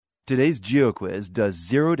Today's GeoQuiz does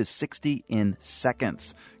 0 to 60 in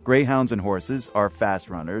seconds. Greyhounds and horses are fast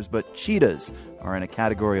runners, but cheetahs are in a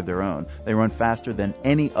category of their own. They run faster than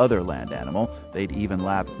any other land animal. They'd even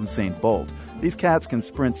lap Usain Bolt. These cats can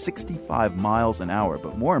sprint 65 miles an hour,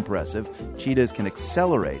 but more impressive, cheetahs can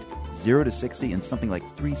accelerate 0 to 60 in something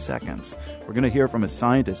like 3 seconds. We're going to hear from a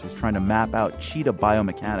scientist who's trying to map out cheetah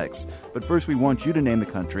biomechanics. But first, we want you to name the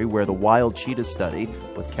country where the wild cheetah study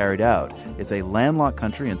was carried out. It's a landlocked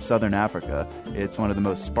country in southern Africa. It's one of the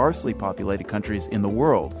most sparsely populated countries in the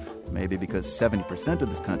world, maybe because 70% of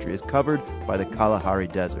this country is covered by the Kalahari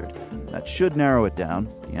Desert. That should narrow it down.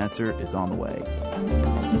 The answer is on the way.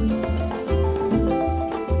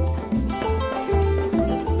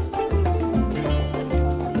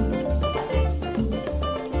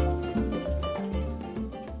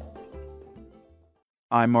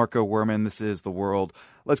 I'm Marco Werman. This is The World.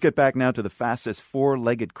 Let's get back now to the fastest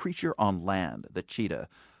four-legged creature on land, the cheetah.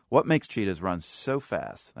 What makes cheetahs run so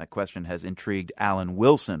fast? That question has intrigued Alan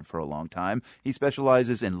Wilson for a long time. He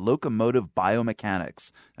specializes in locomotive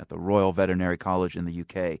biomechanics at the Royal Veterinary College in the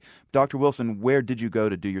UK. Dr. Wilson, where did you go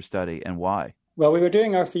to do your study and why? Well, we were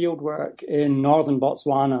doing our field work in northern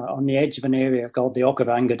Botswana on the edge of an area called the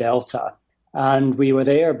Okavango Delta. And we were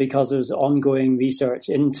there because there was ongoing research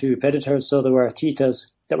into predators. So there were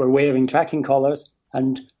cheetahs that were wearing tracking collars.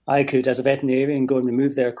 And I could, as a veterinarian, go and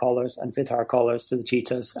remove their collars and fit our collars to the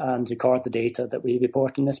cheetahs and record the data that we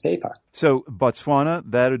report in this paper. So Botswana,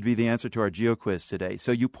 that would be the answer to our GeoQuiz today.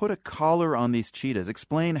 So you put a collar on these cheetahs.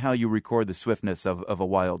 Explain how you record the swiftness of a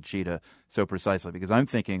wild cheetah so precisely, because I'm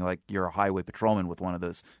thinking like you're a highway patrolman with one of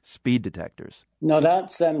those speed detectors. No,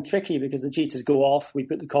 that's tricky because the cheetahs go off. We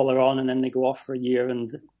put the collar on and then they go off for a year and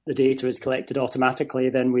the data is collected automatically.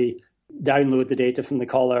 Then we download the data from the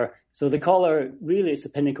collar. So the collar really is the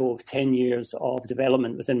pinnacle of 10 years of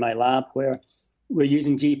development within my lab, where we're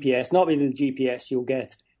using GPS, not really the GPS you'll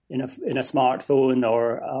get in a smartphone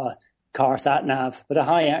or a car sat nav, but a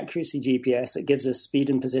high accuracy GPS that gives us speed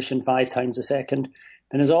and position 5 times a second.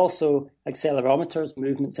 And there's also accelerometers,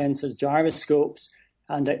 movement sensors, gyroscopes,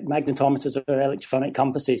 and magnetometers or electronic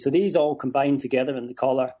compasses. So these all combine together in the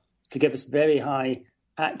collar to give us very high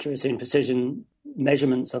accuracy and precision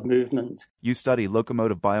measurements of movement. You study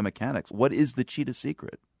locomotive biomechanics. What is the cheetah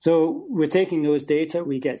secret? So we're taking those data,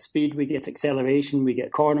 we get speed, we get acceleration, we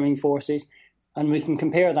get cornering forces, and we can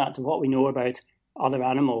compare that to what we know about other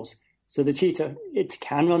animals. So the cheetah, it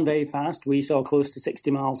can run very fast. We saw close to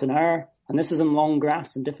 60 miles an hour, and this is in long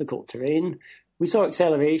grass and difficult terrain. We saw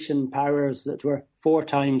acceleration powers that were 4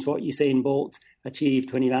 times what Usain Bolt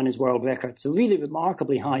achieved when he ran his world record. So really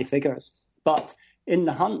remarkably high figures. But in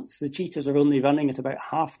the hunts, the cheetahs are only running at about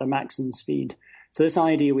half their maximum speed. So this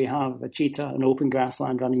idea we have a cheetah in open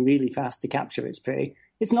grassland running really fast to capture its prey,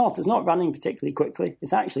 it's not running particularly quickly.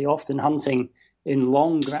 It's actually often hunting in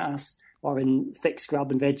long grass or in thick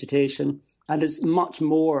scrub and vegetation. And it's much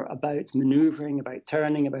more about manoeuvring, about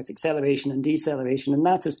turning, about acceleration and deceleration. And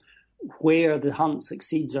that is where the hunt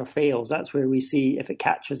succeeds or fails. That's where we see if it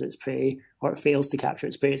captures its prey or it fails to capture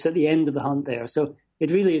its prey. It's at the end of the hunt there. So it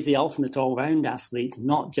really is the ultimate all-round athlete,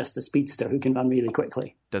 not just a speedster who can run really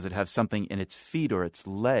quickly. Does it have something in its feet or its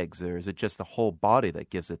legs, or is it just the whole body that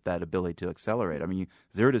gives it that ability to accelerate? I mean,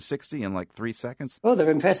 0 to 60 in like 3 seconds? Oh, they're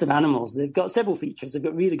impressive animals. They've got several features. They've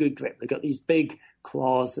got really good grip. They've got these big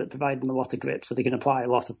claws that provide them a lot of grip, so they can apply a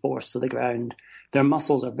lot of force to the ground. Their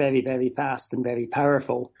muscles are very, very fast and very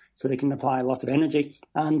powerful, so they can apply a lot of energy.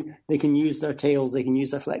 And they can use their tails, they can use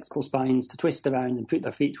their flexible spines to twist around and put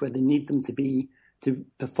their feet where they need them to be, to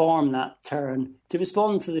perform that turn, to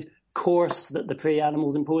respond to the course that the prey animal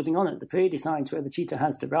is imposing on it. The prey decides where the cheetah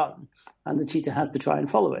has to run, and the cheetah has to try and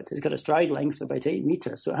follow it. It's got a stride length of about 8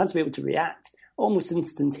 meters, so it has to be able to react almost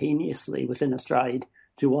instantaneously within a stride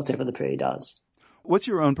to whatever the prey does. What's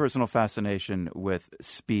your own personal fascination with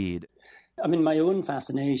speed? I mean, my own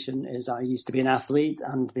fascination is I used to be an athlete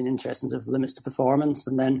and been interested in limits to performance,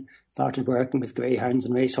 and then started working with greyhounds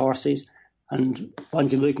and racehorses. And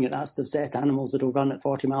once you're looking at that stuff, set animals that will run at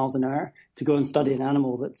 40 miles an hour, to go and study an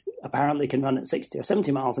animal that apparently can run at 60 or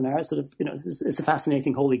 70 miles an hour, it's a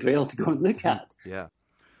fascinating holy grail to go and look at. Yeah.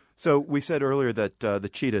 So we said earlier that the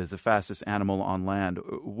cheetah is the fastest animal on land.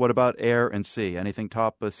 What about air and sea? Anything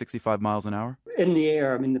top 65 miles an hour? In the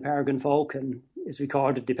air, I mean, the peregrine falcon is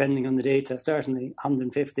recorded, depending on the data, certainly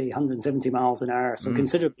 150, 170 miles an hour, so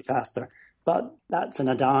considerably faster. But that's in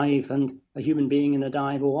a dive, and a human being in a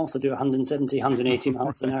dive will also do 170, 180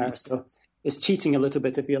 miles an hour. So it's cheating a little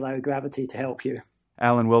bit if you allow gravity to help you.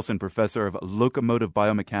 Alan Wilson, professor of locomotive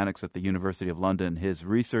biomechanics at the University of London. His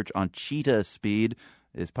research on cheetah speed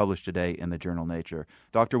is published today in the journal Nature.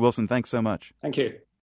 Dr. Wilson, thanks so much. Thank you.